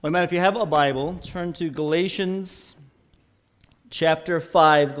Well, man, if you have a Bible, turn to Galatians chapter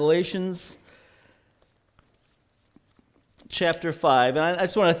 5. Galatians chapter 5. And I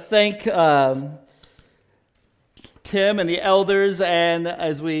just want to thank Tim and the elders, and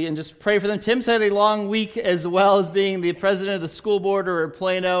just pray for them. Tim's had a long week as well as being the president of the school board or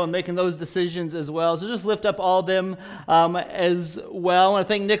Plano and making those decisions as well. So just lift up all of them as well. I want to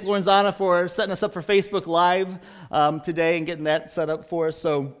thank Nick Lorenzana for setting us up for Facebook Live today and getting that set up for us.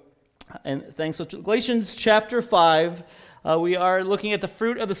 And thanks. So Galatians chapter 5, we are looking at the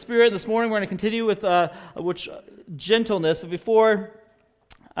fruit of the Spirit. This morning we're going to continue with gentleness. But before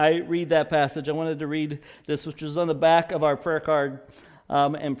I read that passage, I wanted to read this, which is on the back of our prayer card,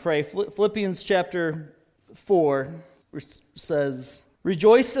 and pray. Philippians chapter 4 which says,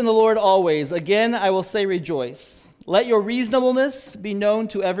 "Rejoice in the Lord always. Again, I will say rejoice. Let your reasonableness be known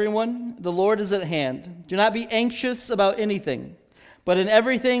to everyone. The Lord is at hand. Do not be anxious about anything, but in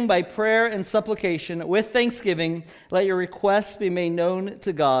everything by prayer and supplication, with thanksgiving, let your requests be made known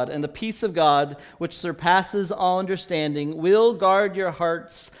to God, and the peace of God, which surpasses all understanding, will guard your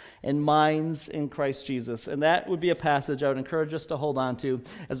hearts and minds in Christ Jesus." And that would be a passage I would encourage us to hold on to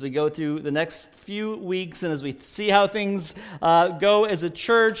as we go through the next few weeks and as we see how things go as a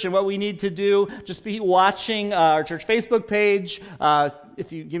church and what we need to do. Just be watching our church Facebook page.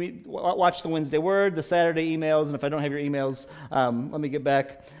 If you watch the Wednesday Word, the Saturday emails, and if I don't have your emails, let me get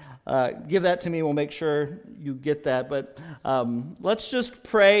back. Give that to me. We'll make sure you get that. But let's just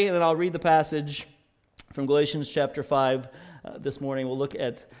pray, and then I'll read the passage from Galatians chapter 5 this morning. We'll look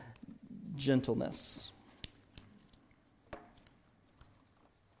at gentleness.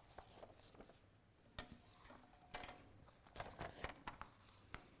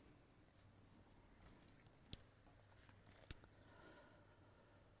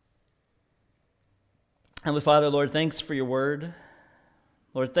 Heavenly Father, Lord, thanks for your word.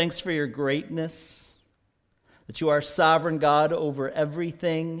 Lord, thanks for your greatness, that you are sovereign God over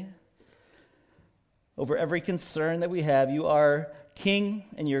everything, over every concern that we have. You are King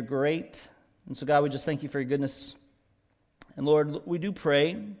and you're great. And so, God, we just thank you for your goodness. And Lord, we do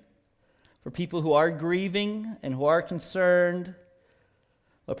pray for people who are grieving and who are concerned.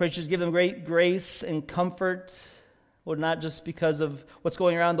 Lord, pray just give them great grace and comfort. Lord, not just because of what's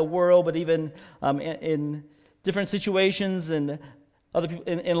going around the world, but even in different situations and other people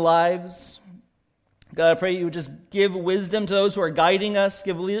in lives. God, I pray you would just give wisdom to those who are guiding us,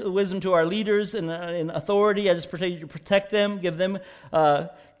 give wisdom to our leaders in authority. I just pray you protect them, give them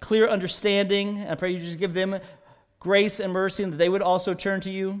clear understanding. I pray you just give them grace and mercy, and that they would also turn to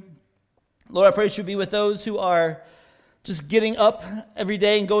you. Lord, I pray you should be with those who are just getting up every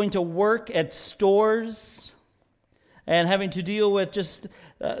day and going to work at stores and having to deal with just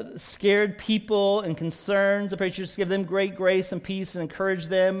scared people and concerns. I pray you just give them great grace and peace and encourage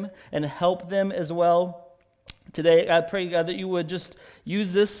them and help them as well. Today, I pray, God, that you would just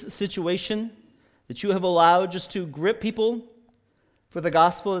use this situation that you have allowed just to grip people for the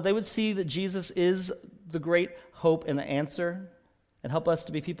gospel, that they would see that Jesus is the great hope and the answer, and help us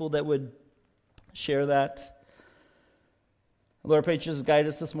to be people that would share that. Lord, I pray you just guide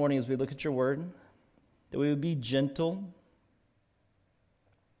us this morning as we look at your word, that we would be gentle.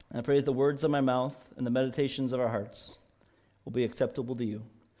 And I pray that the words of my mouth and the meditations of our hearts will be acceptable to you.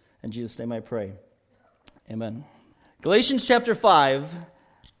 In Jesus' name I pray. Amen. Galatians chapter 5,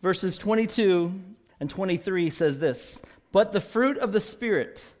 verses 22 and 23 says this: "But the fruit of the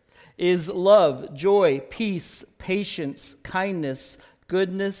Spirit is love, joy, peace, patience, kindness,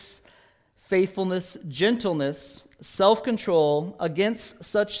 goodness, faithfulness, gentleness, self-control. Against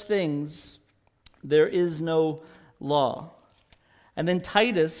such things there is no law." And then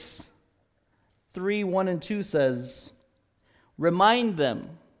Titus 3:1-2 says, "Remind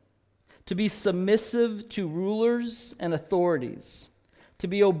them to be submissive to rulers and authorities, to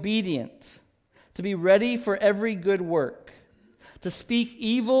be obedient, to be ready for every good work, to speak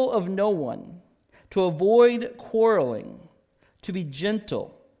evil of no one, to avoid quarreling, to be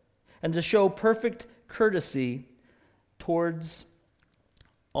gentle, and to show perfect courtesy towards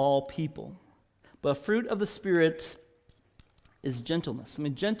all people." But fruit of the Spirit is gentleness.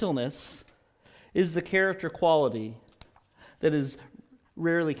 Gentleness is the character quality that is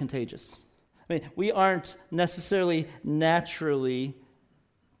rarely contagious. We aren't necessarily naturally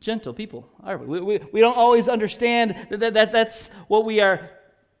gentle people, are we? We don't always understand that that's what we are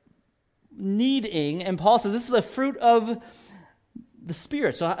needing. And Paul says this is the fruit of the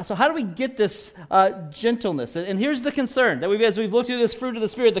Spirit. So how do we get this gentleness? And here's the concern that as we've looked through this fruit of the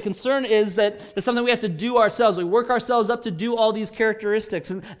Spirit, the concern is that it's something we have to do ourselves. We work ourselves up to do all these characteristics,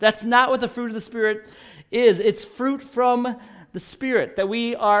 and that's not what the fruit of the Spirit is. It's fruit from the Spirit that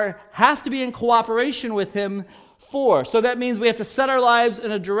we have to be in cooperation with Him for. So that means we have to set our lives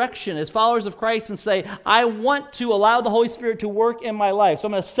in a direction as followers of Christ and say, I want to allow the Holy Spirit to work in my life. So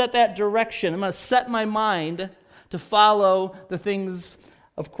I'm going to set that direction. I'm going to set my mind to follow the things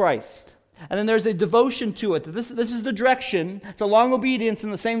of Christ. And then there's a devotion to it. This is the direction. It's a long obedience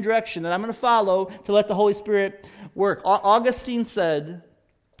in the same direction that I'm going to follow to let the Holy Spirit work. Augustine said,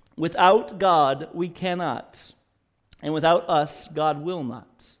 without God, we cannot. And without us, God will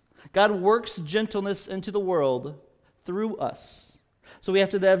not. God works gentleness into the world through us. So we have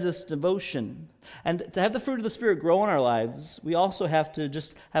to have this devotion. And to have the fruit of the Spirit grow in our lives, we also have to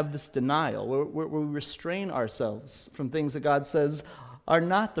just have this denial, where we restrain ourselves from things that God says are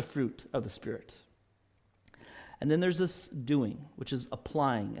not the fruit of the Spirit. And then there's this doing, which is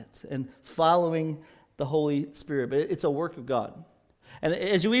applying it and following the Holy Spirit. But it's a work of God. And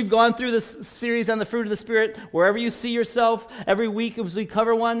as we've gone through this series on the fruit of the Spirit, wherever you see yourself, every week as we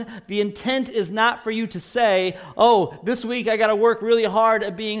cover one, the intent is not for you to say, oh, this week I got to work really hard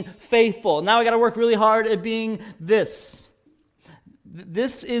at being faithful. Now I got to work really hard at being this.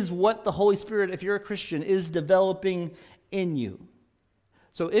 This is what the Holy Spirit, if you're a Christian, is developing in you.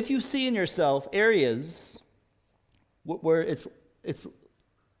 So if you see in yourself areas where it's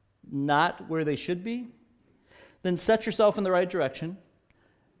not where they should be, then set yourself in the right direction.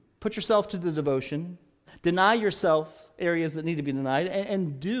 Put yourself to the devotion. Deny yourself areas that need to be denied,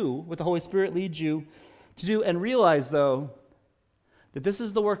 and do what the Holy Spirit leads you to do. And realize, though, that this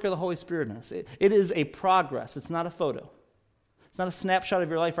is the work of the Holy Spirit in us. It is a progress. It's not a photo. It's not a snapshot of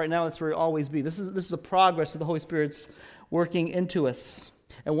your life right now. That's where it will always be. This is a progress that the Holy Spirit's working into us.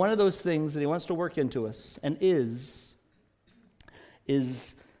 And one of those things that He wants to work into us and is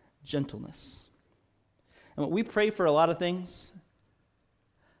gentleness. And we pray for a lot of things,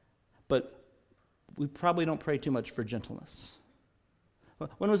 but we probably don't pray too much for gentleness.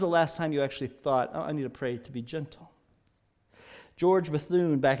 When was the last time you actually thought, oh, I need to pray to be gentle? George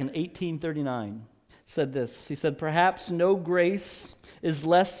Bethune, back in 1839, said this. He said, perhaps no grace is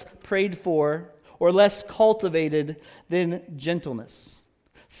less prayed for or less cultivated than gentleness.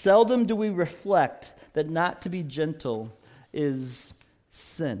 Seldom do we reflect that not to be gentle is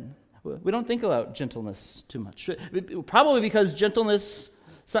sin. We don't think about gentleness too much. Probably because gentleness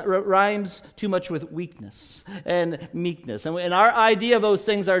rhymes too much with weakness and meekness. And our idea of those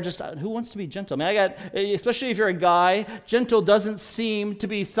things are just, who wants to be gentle? I mean, especially if you're a guy, gentle doesn't seem to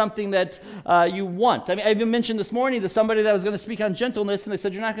be something that you want. I mean, I even mentioned this morning to somebody that was going to speak on gentleness, and they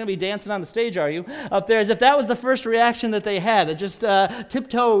said, you're not going to be dancing on the stage, are you? Up there, as if that was the first reaction that they had. It just,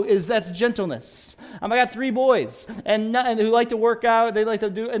 tiptoe that's gentleness. I got 3 boys, and who like to work out, they like to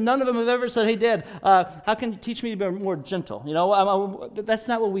do, and none of them have ever said, hey, Dad, how can you teach me to be more gentle? You know, that's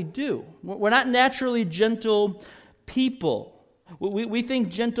not what we do. We're not naturally gentle people. We think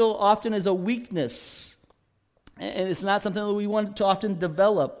gentle often is a weakness, and it's not something that we want to often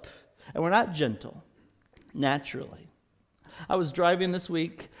develop, and we're not gentle naturally. I was driving this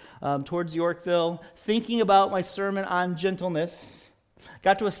week towards Yorkville, thinking about my sermon on gentleness.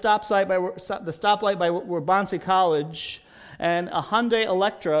 Got to a stoplight by Waubonsie College, and a Hyundai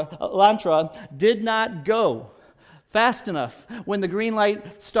Elantra did not go fast enough when the green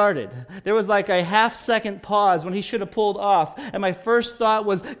light started. There was like a half-second pause when he should have pulled off, and my first thought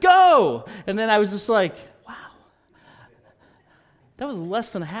was, go! And then I was just like, wow. That was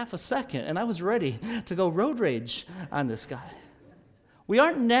less than half a second, and I was ready to go road rage on this guy. We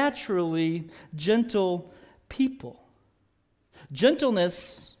aren't naturally gentle people.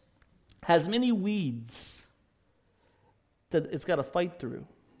 Gentleness has many weeds that it's got to fight through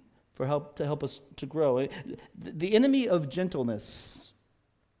to help us to grow. The enemy of gentleness,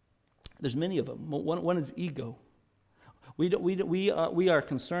 there's many of them. One is ego. We are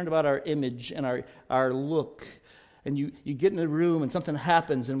concerned about our image and our look. And you get in a room and something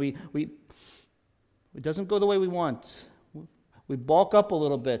happens and it doesn't go the way we want. We bulk up a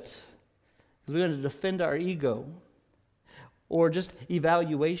little bit because we want to defend our ego. Or just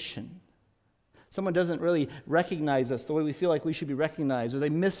evaluation. Someone doesn't really recognize us the way we feel like we should be recognized, or they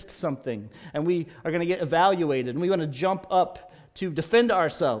missed something, and we are going to get evaluated, and we want to jump up to defend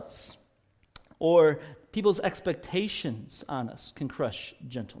ourselves. Or people's expectations on us can crush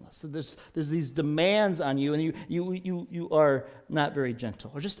gentleness. So there's these demands on you, and you are not very gentle.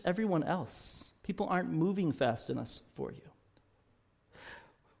 Or just everyone else. People aren't moving fast enough for you.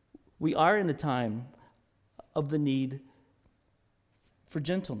 We are in a time of the need for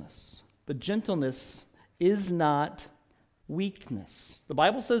gentleness. But gentleness is not weakness. The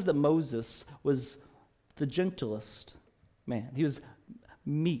Bible says that Moses was the gentlest man. He was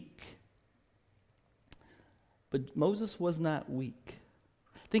meek. But Moses was not weak.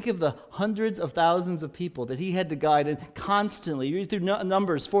 Think of the hundreds of thousands of people that he had to guide, and constantly, you read through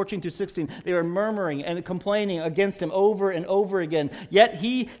Numbers 14 through 16, they were murmuring and complaining against him over and over again. Yet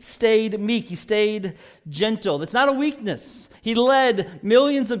he stayed meek, he stayed gentle. That's not a weakness. He led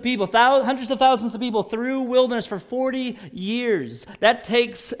millions of people, hundreds of thousands of people through wilderness for 40 years. That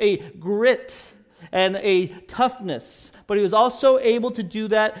takes a grit and a toughness, but he was also able to do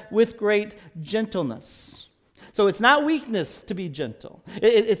that with great gentleness. So it's not weakness to be gentle.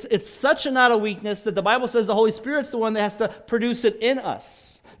 It's such not a weakness that the Bible says the Holy Spirit's the one that has to produce it in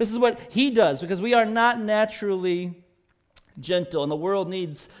us. This is what he does, because we are not naturally gentle, and the world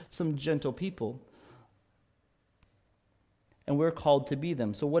needs some gentle people. And we're called to be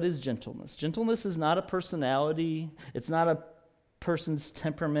them. So what is gentleness? Gentleness is not a personality. It's not a person's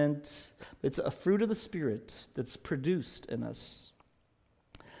temperament. It's a fruit of the Spirit that's produced in us.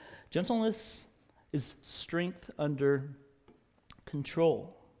 Gentleness is strength under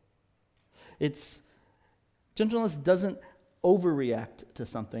control. Gentleness doesn't overreact to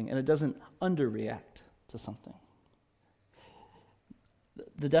something, and it doesn't underreact to something.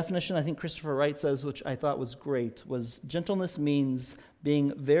 The definition I think Christopher Wright says, which I thought was great, was gentleness means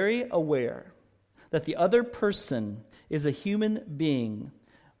being very aware that the other person is a human being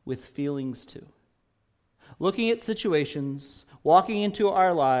with feelings too. Looking at situations, walking into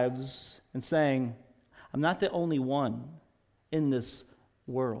our lives, and saying, I'm not the only one in this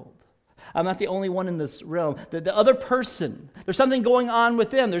world. I'm not the only one in this realm. The other person, there's something going on with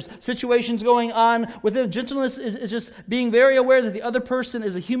them. There's situations going on with them. Gentleness is just being very aware that the other person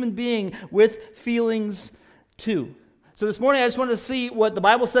is a human being with feelings too. So this morning I just wanted to see what the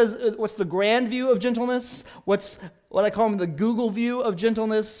Bible says, what's the grand view of gentleness, what's what I call the Google view of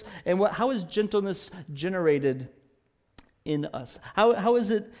gentleness, and how is gentleness generated in us? How is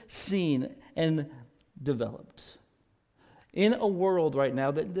it seen and developed in a world right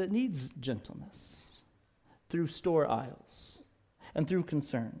now that needs gentleness through store aisles and through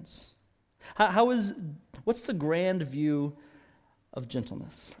concerns? What's the grand view of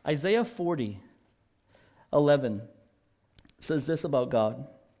gentleness? Isaiah 40:11 says this about God.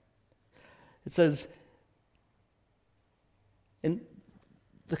 It says, in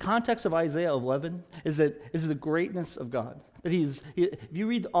the context of Isaiah 11 is the greatness of God. That if you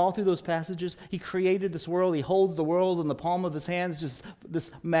read all through those passages, he created this world. He holds the world in the palm of his hand. It's just this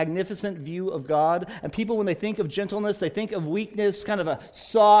magnificent view of God. And people, when they think of gentleness, they think of weakness, kind of a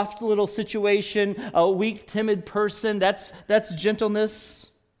soft little situation, a weak, timid person. That's gentleness.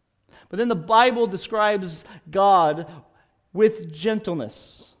 But then the Bible describes God with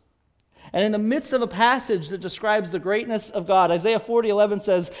gentleness. And in the midst of a passage that describes the greatness of God, Isaiah 40:11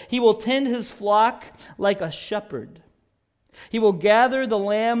 says, he will tend his flock like a shepherd. He will gather the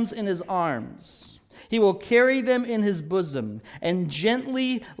lambs in his arms. He will carry them in his bosom and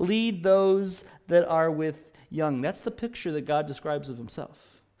gently lead those that are with young. That's the picture that God describes of himself.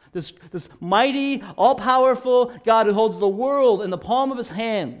 This mighty, all-powerful God who holds the world in the palm of his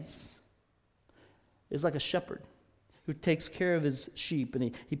hands is like a shepherd who takes care of his sheep,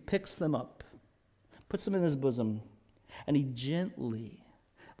 and he picks them up, puts them in his bosom, and he gently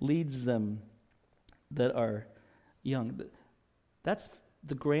leads them that are young. That's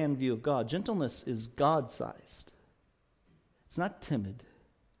the grand view of God. Gentleness is God-sized. It's not timid.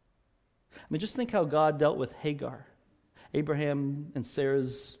 I mean, just think how God dealt with Hagar, Abraham and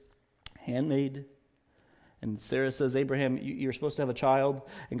Sarah's handmaid. And Sarah says, Abraham, you're supposed to have a child.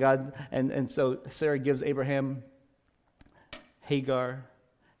 And God, and so Sarah gives Abraham Hagar.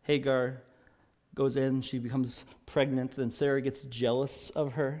 Hagar goes in, she becomes pregnant, then Sarah gets jealous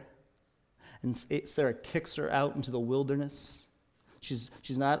of her, and Sarah kicks her out into the wilderness. She's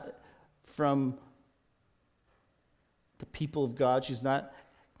not from the people of God. She's not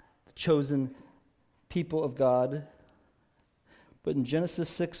the chosen people of God. But in Genesis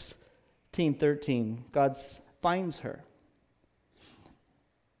 16:13, God finds her.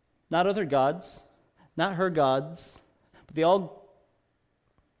 Not other gods, not her gods, but the all-loving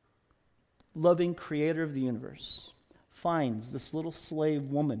creator of the universe finds this little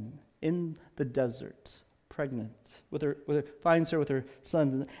slave woman in the desert, pregnant, finds her with her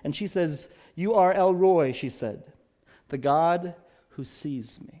sons. And she says, "You are El Roi," she said, "the God who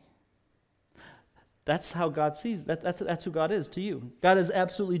sees me." That's how God sees. That's who God is to you. God is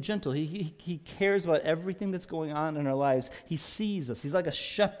absolutely gentle. He cares about everything that's going on in our lives. He sees us. He's like a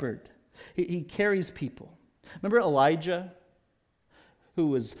shepherd. He carries people. Remember Elijah, who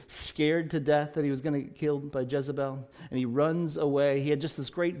was scared to death that he was going to get killed by Jezebel? And he runs away. He had just this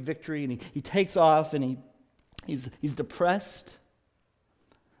great victory, and he takes off, and he's depressed.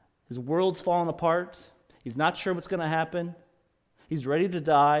 His world's fallen apart. He's not sure what's going to happen. He's ready to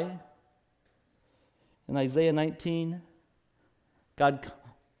die. In Isaiah 19, God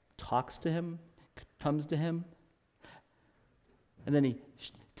talks to him, comes to him, and then he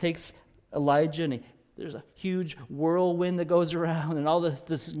takes Elijah and there's a huge whirlwind that goes around and all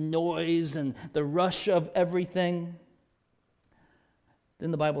this noise and the rush of everything.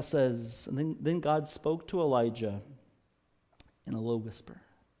 Then the Bible says, and then God spoke to Elijah in a low whisper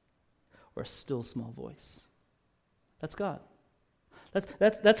or a still small voice. That's God.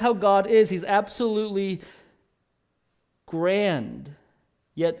 That's how God is. He's absolutely grand,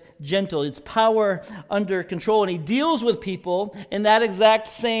 yet gentle. It's power under control. And he deals with people in that exact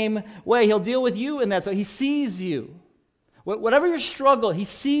same way. He'll deal with you in that way. He sees you. Whatever your struggle, he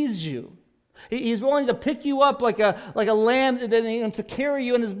sees you. He's willing to pick you up like a lamb and to carry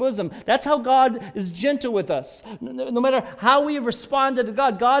you in his bosom. That's how God is gentle with us. No matter how we have responded to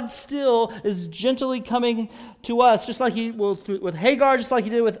God, God still is gently coming to us, just like he will with Hagar, just like he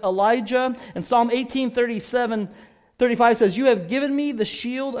did with Elijah. And Psalm 18:35 says, "You have given me the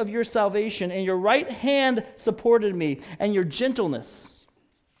shield of your salvation, and your right hand supported me, and your gentleness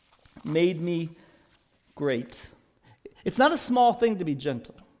made me great." It's not a small thing to be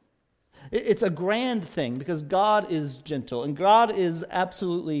gentle. It's a grand thing because God is gentle and God is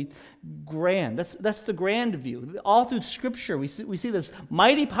absolutely grand. That's the grand view. All through Scripture, we see this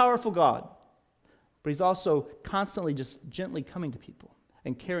mighty, powerful God, but he's also constantly just gently coming to people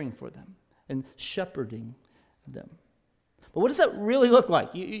and caring for them and shepherding them. But what does that really look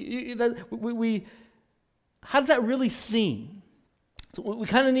like? How does that really seem? So we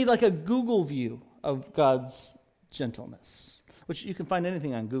kind of need like a Google view of God's gentleness, which you can find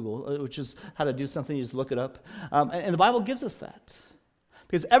anything on Google, which is how to do something, you just look it up. And the Bible gives us that.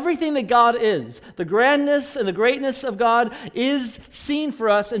 Because everything that God is, the grandness and the greatness of God is seen for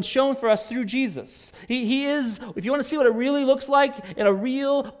us and shown for us through Jesus. He is, if you want to see what it really looks like in a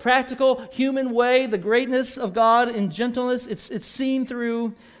real, practical, human way, the greatness of God in gentleness, it's seen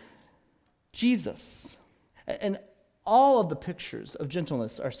through Jesus. And all of the pictures of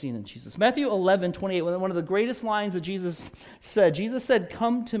gentleness are seen in Jesus. Matthew 11:28, one of the greatest lines that Jesus said,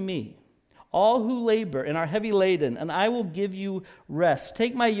 "Come to me, all who labor and are heavy laden, and I will give you rest.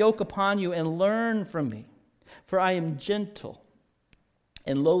 Take my yoke upon you and learn from me, for I am gentle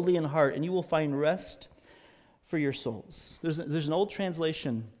and lowly in heart, and you will find rest for your souls." There's an old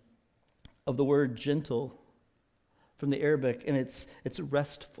translation of the word gentle from the Arabic, and it's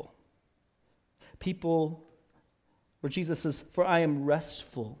restful. People, where Jesus says, "For I am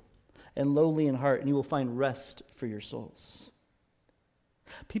restful and lowly in heart, and you will find rest for your souls."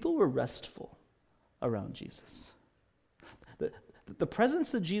 People were restful around Jesus. The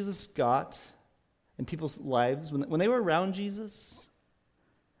presence that Jesus got in people's lives, when they were around Jesus,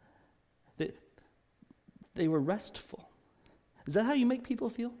 they were restful. Is that how you make people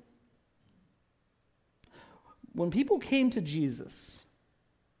feel? When people came to Jesus,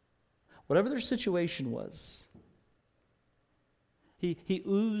 whatever their situation was, He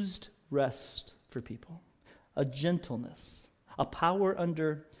oozed rest for people, a gentleness, a power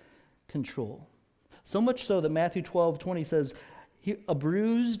under control. So much so that Matthew 12:20 says, "A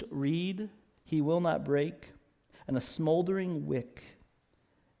bruised reed he will not break, and a smoldering wick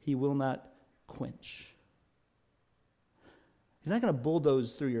he will not quench." He's not going to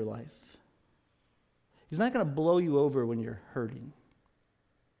bulldoze through your life. He's not going to blow you over when you're hurting.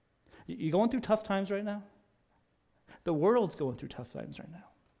 You going through tough times right now? The world's going through tough times right now.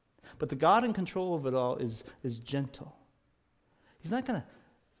 But the God in control of it all is gentle. He's not going to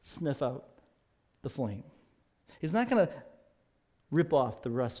sniff out the flame. He's not going to rip off the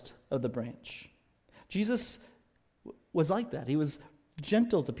rust of the branch. Jesus was like that. He was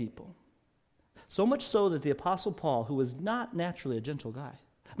gentle to people. So much so that the Apostle Paul, who was not naturally a gentle guy,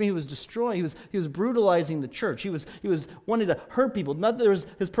 he was destroying, he was brutalizing the church. He was wanting to hurt people.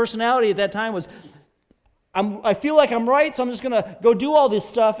 His personality at that time was, I feel like I'm right, so I'm just going to go do all this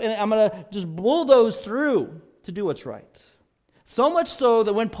stuff, and I'm going to just bulldoze through to do what's right. So much so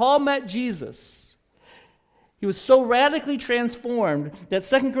that when Paul met Jesus, he was so radically transformed that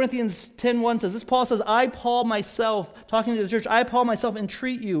 2 Corinthians 10:1 says, this Paul says, "I, Paul, myself," talking to the church, "I, Paul, myself,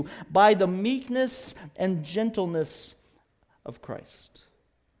 entreat you by the meekness and gentleness of Christ."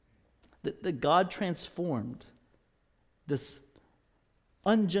 That God transformed this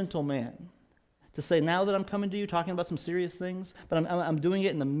ungentle man to say, now that I'm coming to you talking about some serious things, but I'm doing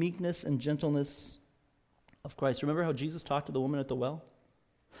it in the meekness and gentleness of Christ. Remember how Jesus talked to the woman at the well?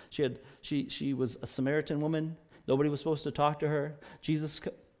 She was a Samaritan woman. Nobody was supposed to talk to her. Jesus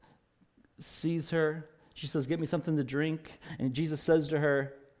sees her. She says, "Get me something to drink." And Jesus says to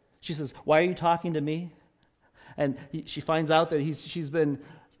her, she says, "Why are you talking to me?" And she finds out that she's been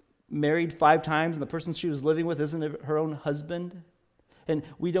married 5 times, and the person she was living with isn't her own husband. And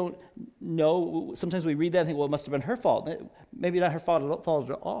we don't know. Sometimes we read that and think, well, it must have been her fault. Maybe not her fault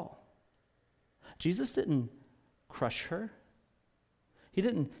at all. Jesus didn't crush her. He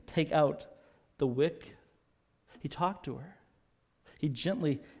didn't take out the wick. He talked to her. He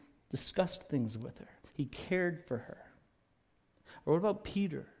gently discussed things with her. He cared for her. Or what about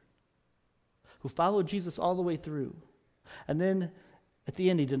Peter, who followed Jesus all the way through, and then at the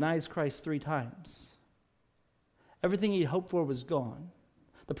end he denies Christ 3 times? Everything he hoped for was gone.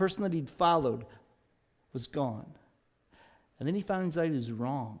 The person that he'd followed was gone. And then he finds out he's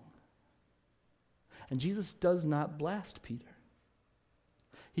wrong. And Jesus does not blast Peter.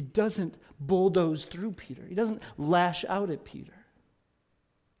 He doesn't bulldoze through Peter. He doesn't lash out at Peter.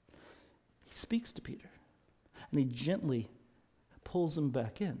 He speaks to Peter, and he gently pulls him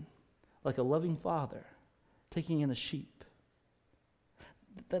back in, like a loving father taking in a sheep.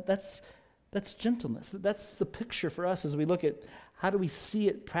 That's gentleness. That's the picture for us as we look at how do we see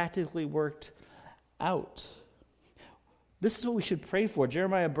it practically worked out. This is what we should pray for.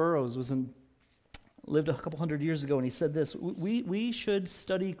 Jeremiah Burroughs lived a couple hundred years ago, and he said this: we should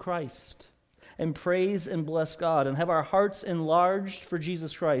study Christ and praise and bless God and have our hearts enlarged for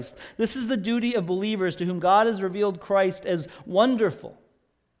Jesus Christ. This is the duty of believers to whom God has revealed Christ as wonderful,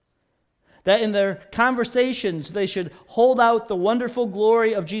 that in their conversations they should hold out the wonderful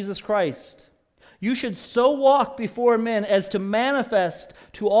glory of Jesus Christ. You should so walk before men as to manifest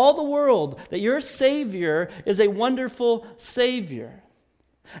to all the world that your Savior is a wonderful Savior.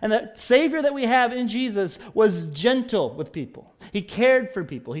 And the Savior that we have in Jesus was gentle with people. He cared for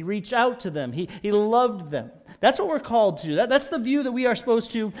people. He reached out to them. He loved them. That's what we're called to do. That's the view that we are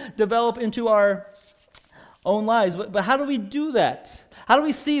supposed to develop into our own lives. But how do we do that? How do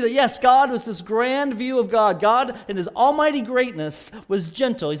we see that, yes, God was this grand view of God. God, in his almighty greatness, was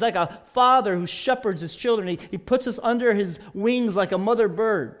gentle. He's like a father who shepherds his children. He puts us under his wings like a mother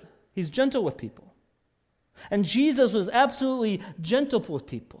bird. He's gentle with people. And Jesus was absolutely gentle with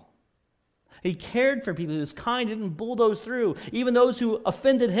people. He cared for people. He was kind. He didn't bulldoze through. Even those who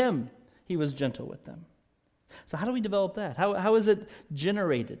offended him, he was gentle with them. So how do we develop that? How is it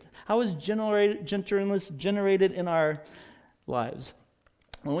generated? How is gentleness generated in our lives?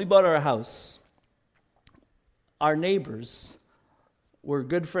 When we bought our house, our neighbors were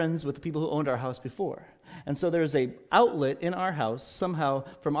good friends with the people who owned our house before. And so there's an outlet in our house, somehow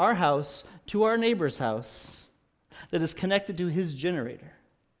from our house to our neighbor's house, that is connected to his generator.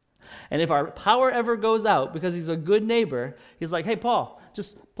 And if our power ever goes out, because he's a good neighbor, he's like, hey, Paul,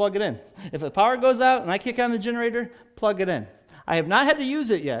 just plug it in. If the power goes out and I kick on the generator, plug it in. I have not had to use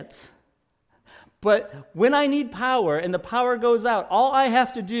it yet, but when I need power and the power goes out, all I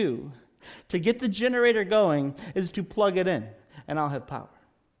have to do to get the generator going is to plug it in, and I'll have power.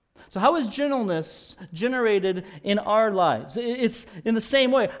 So how is gentleness generated in our lives? It's in the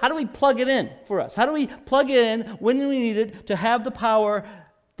same way. How do we plug it in for us? How do we plug it in when we need it to have the power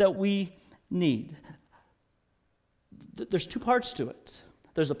that we need? There's 2 parts to it.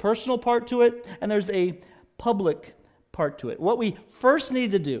 There's a personal part to it, and there's a public part to it. What we first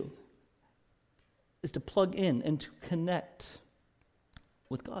need to do is to plug in and to connect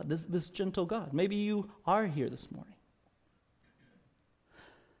with God, this gentle God. Maybe you are here this morning,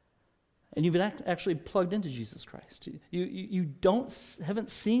 and you've actually plugged into Jesus Christ. You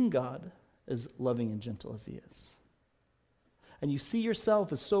haven't seen God as loving and gentle as he is. And you see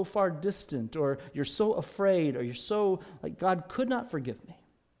yourself as so far distant, or you're so afraid, or you're so like, God could not forgive me.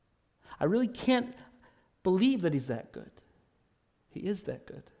 I really can't believe that he's that good. He is that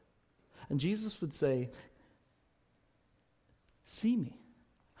good. And Jesus would say, see me.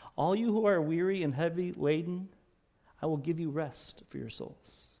 All you who are weary and heavy laden, I will give you rest for your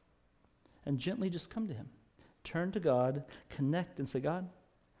souls. And gently just come to him. Turn to God, connect, and say, God,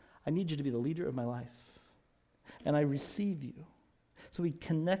 I need you to be the leader of my life. And I receive you. So we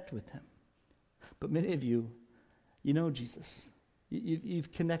connect with him. But many of you, you know Jesus.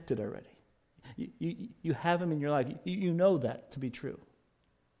 You've connected already. You have him in your life. You know that to be true.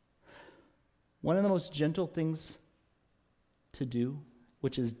 One of the most gentle things to do,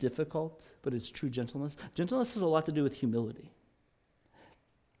 which is difficult, but it's true gentleness. Gentleness has a lot to do with humility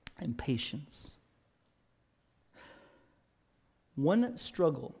and patience. One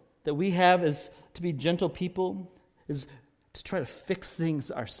struggle that we have as to be gentle people is to try to fix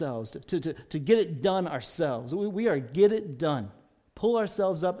things ourselves, to get it done ourselves. We are get it done. Pull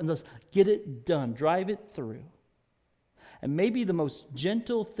ourselves up and just get it done. Drive it through. And maybe the most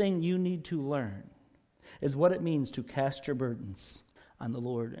gentle thing you need to learn is what it means to cast your burdens on the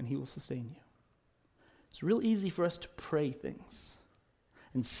Lord, and he will sustain you. It's real easy for us to pray things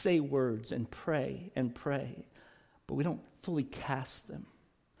and say words and pray, but we don't fully cast them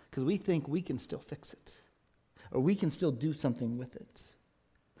because we think we can still fix it or we can still do something with it.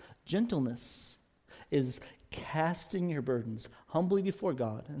 Gentleness is casting your burdens humbly before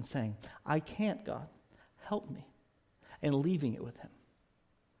God and saying, I can't, God, help me, and leaving it with him.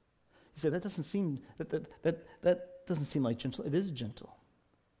 You say, that doesn't seem like gentle. It is gentle.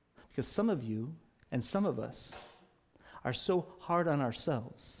 Because some of you and some of us are so hard on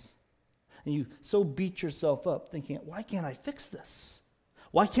ourselves. And you so beat yourself up thinking, why can't I fix this?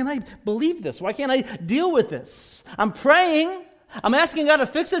 Why can't I believe this? Why can't I deal with this? I'm praying. I'm asking God to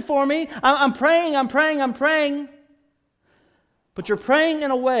fix it for me. I'm praying. But you're praying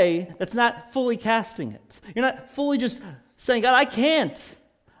in a way that's not fully casting it. You're not fully just saying, God, I can't.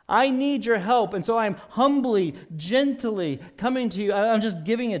 I need your help. And so I'm humbly, gently coming to you. I'm just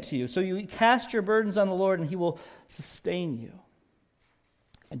giving it to you. So you cast your burdens on the Lord and he will sustain you.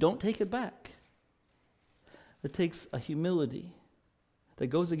 And don't take it back. It takes a humility that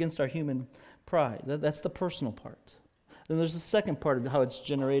goes against our human pride. That's the personal part. Then there's the second part of how it's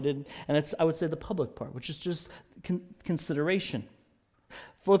generated, and that's, I would say, the public part, which is just consideration.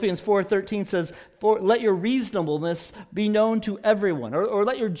 Philippians 4:13 says, let your reasonableness be known to everyone, or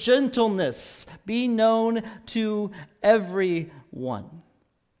let your gentleness be known to everyone.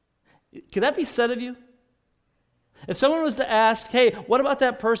 Could that be said of you? If someone was to ask, hey, what about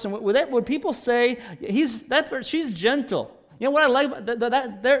that person? Would people say, she's gentle? You know what I like about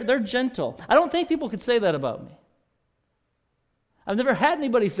that? They're gentle. I don't think people could say that about me. I've never had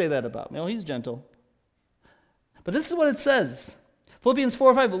anybody say that about me. Oh, he's gentle. But this is what it says. Philippians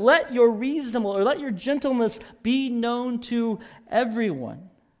 4:5, let your gentleness be known to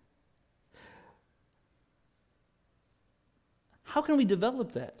everyone. How can we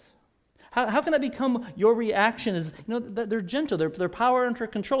develop that? How can that become your reaction? Is that they're gentle, they're power under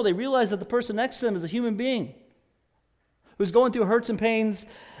control. They realize that the person next to them is a human being who's going through hurts and pains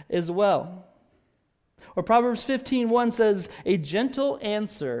as well. Or Proverbs 15:1 says, a gentle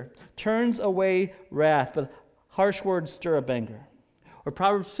answer turns away wrath, but harsh words stir up anger. Or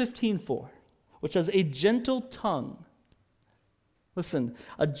Proverbs 15:4, which says, a gentle tongue. Listen,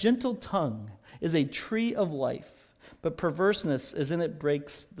 a gentle tongue is a tree of life, but perverseness is in it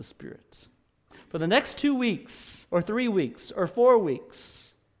breaks the spirit. For the next 2 weeks, or 3 weeks, or 4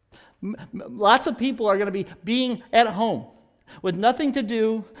 weeks, lots of people are going to be being at home with nothing to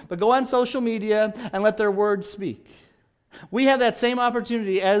do but go on social media and let their words speak. We have that same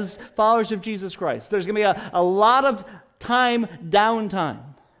opportunity as followers of Jesus Christ. There's going to be a lot of downtime.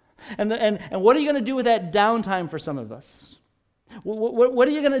 And what are you going to do with that downtime for some of us? What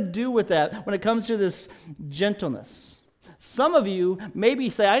are you going to do with that when it comes to this gentleness? Some of you maybe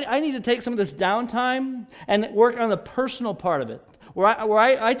say, I need to take some of this downtime and work on the personal part of it, where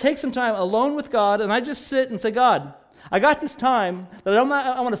I take some time alone with God and I just sit and say, God, I got this time that I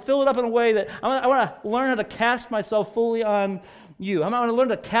want to fill it up in a way that I want to learn how to cast myself fully on you. I want to learn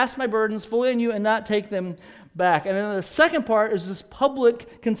to cast my burdens fully on you and not take them back. And then the second part is this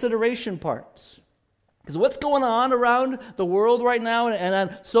public consideration part. Because what's going on around the world right now and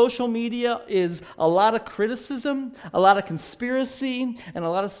on social media is a lot of criticism, a lot of conspiracy, and a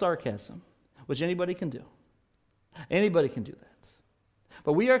lot of sarcasm, which anybody can do. Anybody can do that.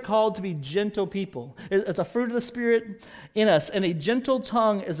 But we are called to be gentle people. It's a fruit of the Spirit in us, and a gentle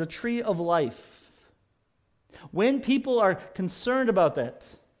tongue is a tree of life. When people are concerned about that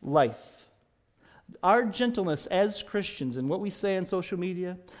life, our gentleness as Christians and what we say on social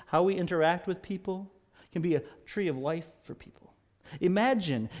media, how we interact with people, can be a tree of life for people.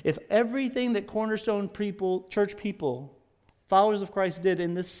 Imagine if everything that Cornerstone people, church people, followers of Christ did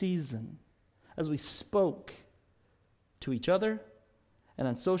in this season, as we spoke to each other and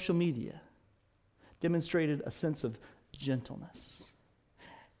on social media, demonstrated a sense of gentleness.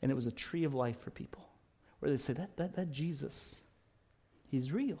 And it was a tree of life for people, where they say, that Jesus,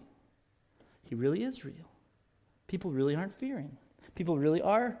 he's real. He really is real. People really aren't fearing. People really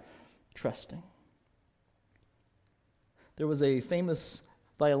are trusting. There was a famous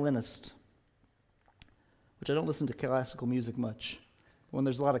violinist, which I don't listen to classical music much. When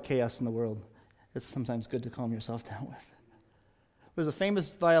there's a lot of chaos in the world, it's sometimes good to calm yourself down with. There was a famous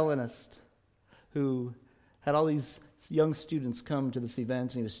violinist who had all these young students come to this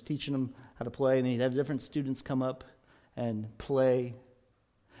event, and he was teaching them how to play, and he'd have different students come up and play,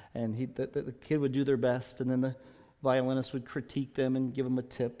 and the kid would do their best, and then the violinist would critique them and give them a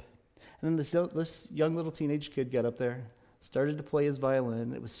tip. And then this young little teenage kid got up there, started to play his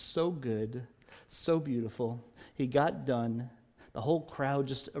violin. It was so good, so beautiful. He got done. The whole crowd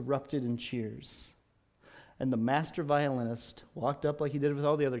just erupted in cheers. And the master violinist walked up like he did with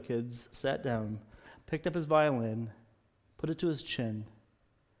all the other kids, sat down, picked up his violin, put it to his chin,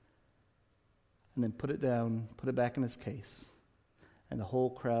 and then put it down, put it back in his case. And the whole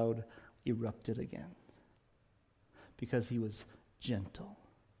crowd erupted again because he was gentle.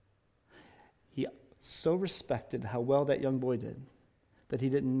 He so respected how well that young boy did that he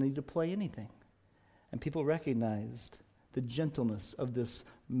didn't need to play anything. And people recognized the gentleness of this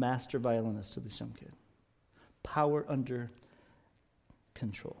master violinist to this young kid. Power under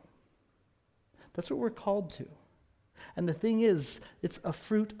control. That's what we're called to. And the thing is, it's a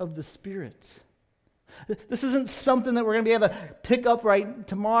fruit of the Spirit. This isn't something that we're going to be able to pick up right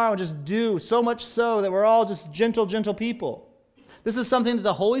tomorrow and just do, so much so that we're all just gentle people. This is something that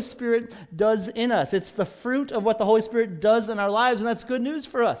the Holy Spirit does in us. It's the fruit of what the Holy Spirit does in our lives, and that's good news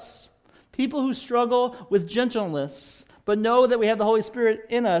for us. People who struggle with gentleness, but know that we have the Holy Spirit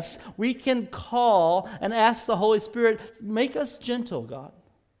in us, we can call and ask the Holy Spirit, make us gentle, God.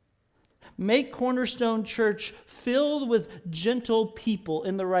 Make Cornerstone Church filled with gentle people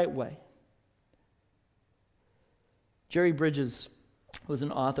in the right way. Jerry Bridges was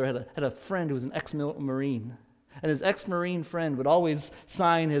an author, had a friend who was an ex-Marine. And his ex-Marine friend would always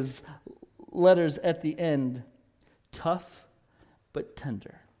sign his letters at the end, tough but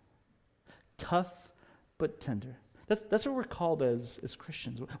tender. Tough but tender. That's what we're called as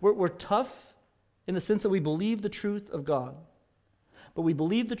Christians. We're tough in the sense that we believe the truth of God. But we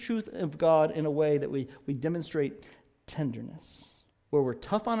believe the truth of God in a way that we demonstrate tenderness. Where we're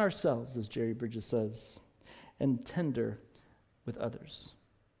tough on ourselves, as Jerry Bridges says, and tender with others.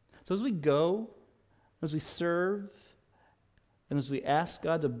 So as we go, as we serve, and as we ask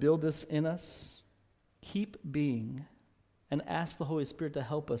God to build this in us, keep being and ask the Holy Spirit to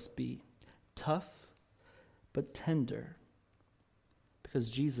help us be tough but tender, because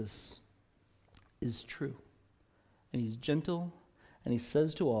Jesus is true. And he's gentle, and he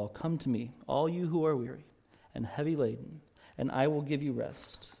says to all, come to me, all you who are weary and heavy laden, and I will give you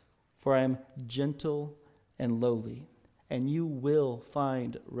rest. For I am gentle and lowly, and you will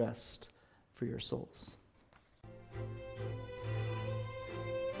find rest for your souls.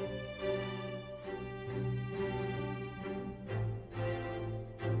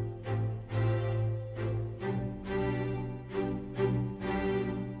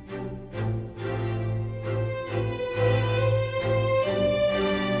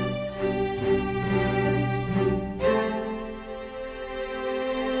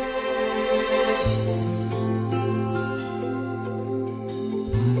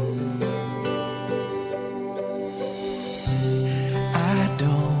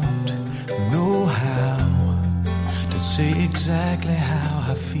 Exactly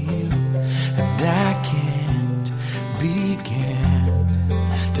how I feel, and I can't begin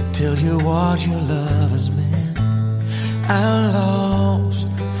to tell you what your love has meant. I'm lost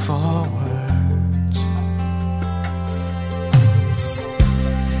for words.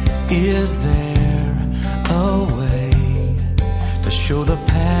 Is there a way to show the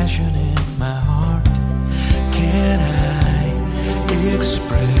passion in my heart? Can I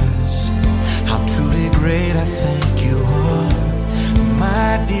express how truly great I think you are,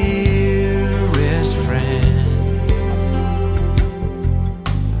 my dearest friend?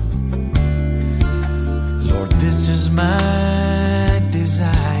 Lord, this is my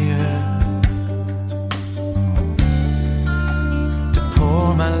desire, to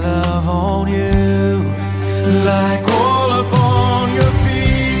pour my love on you, like oil upon your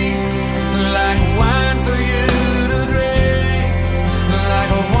feet, like wine for you to drink, like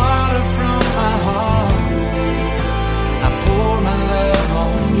a water from my heart. I pour my love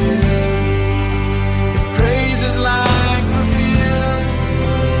on you. If praise is like perfume,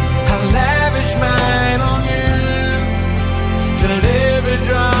 I lavish mine on you, till every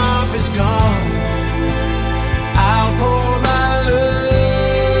drop is gone. I'll pour my love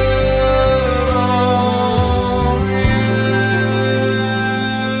on you.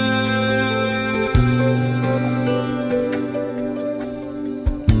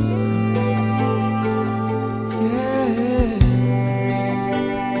 Yeah.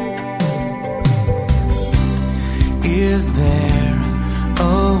 Is there a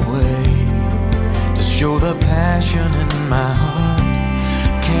way to show the passion in my heart?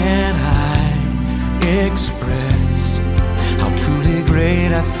 Can I express how truly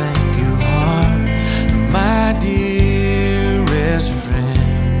great I think you are, my dearest friend?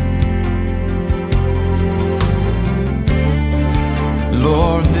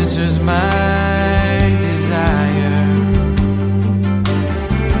 Lord, this is my desire,